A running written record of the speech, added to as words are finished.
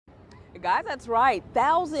Guys, that's right.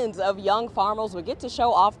 Thousands of young farmers will get to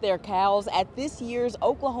show off their cows at this year's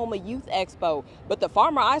Oklahoma Youth Expo. But the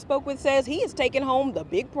farmer I spoke with says he is taking home the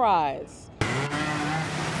big prize.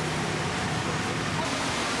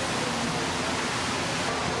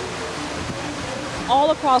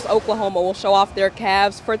 All across Oklahoma will show off their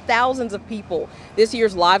calves for thousands of people. This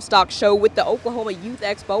year's livestock show with the Oklahoma Youth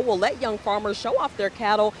Expo will let young farmers show off their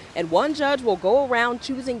cattle, and one judge will go around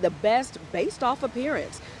choosing the best based off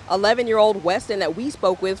appearance. 11-year-old Weston that we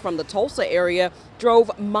spoke with from the Tulsa area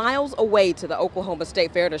drove miles away to the Oklahoma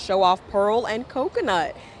State Fair to show off Pearl and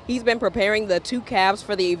Coconut. He's been preparing the two calves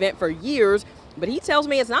for the event for years, but he tells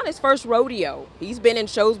me it's not his first rodeo. He's been in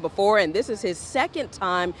shows before, and this is his second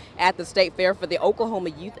time at the State Fair for the Oklahoma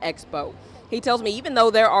Youth Expo. He tells me even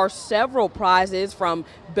though there are several prizes from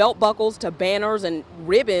belt buckles to banners and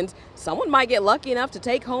ribbons, someone might get lucky enough to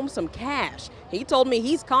take home some cash. He told me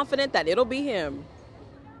he's confident that it'll be him.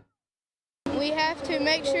 We have to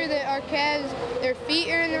make sure that our calves, their feet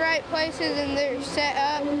are in the right places and they're set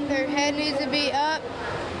up. Their head needs to be up.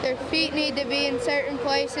 Their feet need to be in certain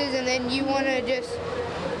places, and then you want to just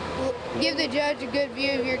give the judge a good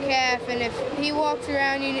view of your calf, and if he walks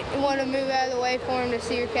around, you want to move out of the way for him to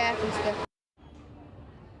see your calf and stuff.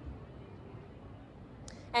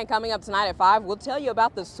 And coming up tonight at 5, we'll tell you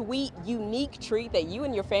about the sweet, unique treat that you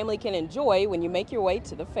and your family can enjoy when you make your way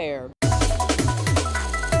to the fair.